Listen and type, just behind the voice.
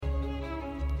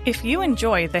If you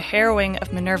enjoy The Harrowing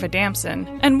of Minerva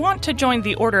Damson and want to join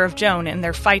the Order of Joan in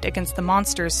their fight against the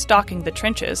monsters stalking the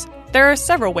trenches, there are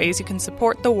several ways you can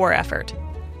support the war effort.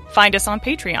 Find us on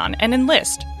Patreon and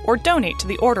enlist, or donate to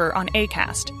the Order on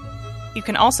Acast. You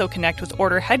can also connect with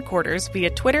Order headquarters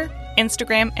via Twitter,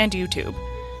 Instagram, and YouTube.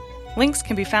 Links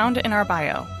can be found in our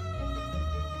bio.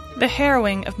 The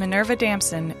Harrowing of Minerva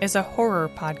Damson is a horror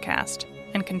podcast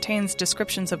and contains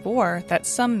descriptions of war that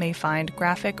some may find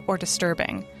graphic or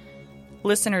disturbing.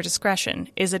 Listener discretion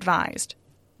is advised.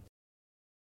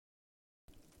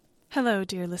 Hello,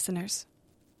 dear listeners.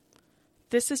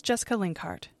 This is Jessica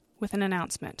Linkhart with an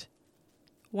announcement,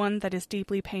 one that is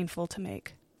deeply painful to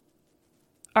make.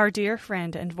 Our dear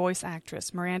friend and voice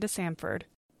actress Miranda Samford,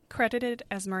 credited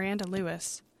as Miranda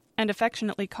Lewis and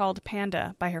affectionately called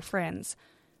Panda by her friends,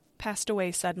 passed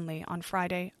away suddenly on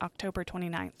Friday, October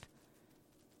 29th.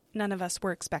 None of us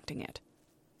were expecting it.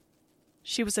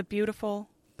 She was a beautiful,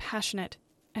 passionate,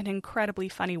 and incredibly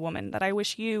funny woman that I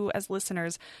wish you, as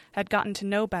listeners, had gotten to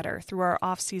know better through our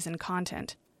off-season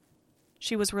content.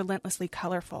 She was relentlessly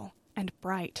colorful and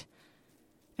bright,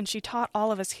 and she taught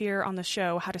all of us here on the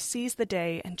show how to seize the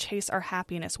day and chase our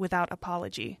happiness without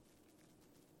apology.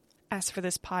 As for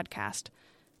this podcast,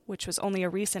 which was only a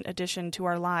recent addition to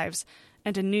our lives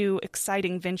and a new,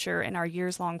 exciting venture in our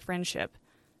years-long friendship,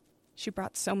 she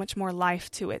brought so much more life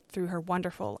to it through her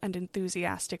wonderful and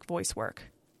enthusiastic voice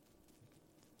work.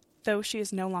 Though she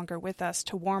is no longer with us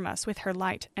to warm us with her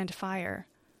light and fire,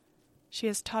 she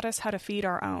has taught us how to feed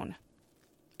our own,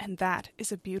 and that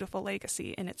is a beautiful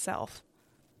legacy in itself.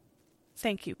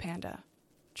 Thank you, Panda,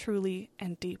 truly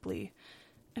and deeply,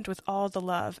 and with all the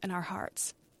love in our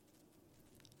hearts.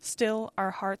 Still,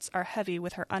 our hearts are heavy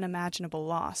with her unimaginable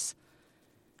loss.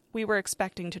 We were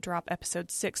expecting to drop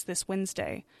episode 6 this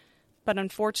Wednesday, but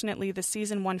unfortunately the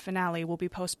season 1 finale will be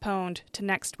postponed to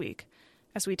next week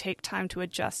as we take time to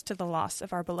adjust to the loss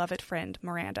of our beloved friend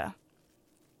Miranda.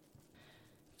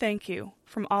 Thank you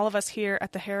from all of us here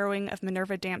at the Harrowing of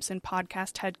Minerva Damson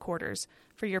podcast headquarters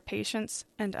for your patience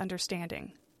and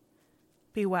understanding.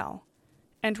 Be well,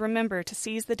 and remember to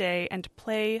seize the day and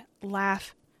play,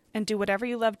 laugh, and do whatever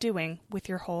you love doing with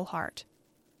your whole heart.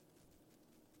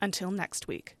 Until next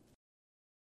week.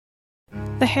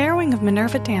 The Harrowing of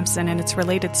Minerva Damson and its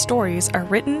related stories are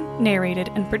written, narrated,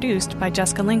 and produced by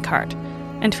Jessica Linkhart,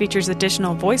 and features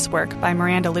additional voice work by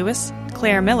Miranda Lewis,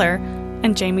 Claire Miller,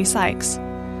 and Jamie Sykes.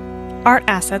 Art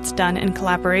assets done in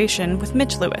collaboration with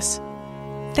Mitch Lewis.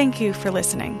 Thank you for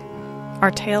listening.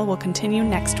 Our tale will continue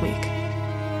next week.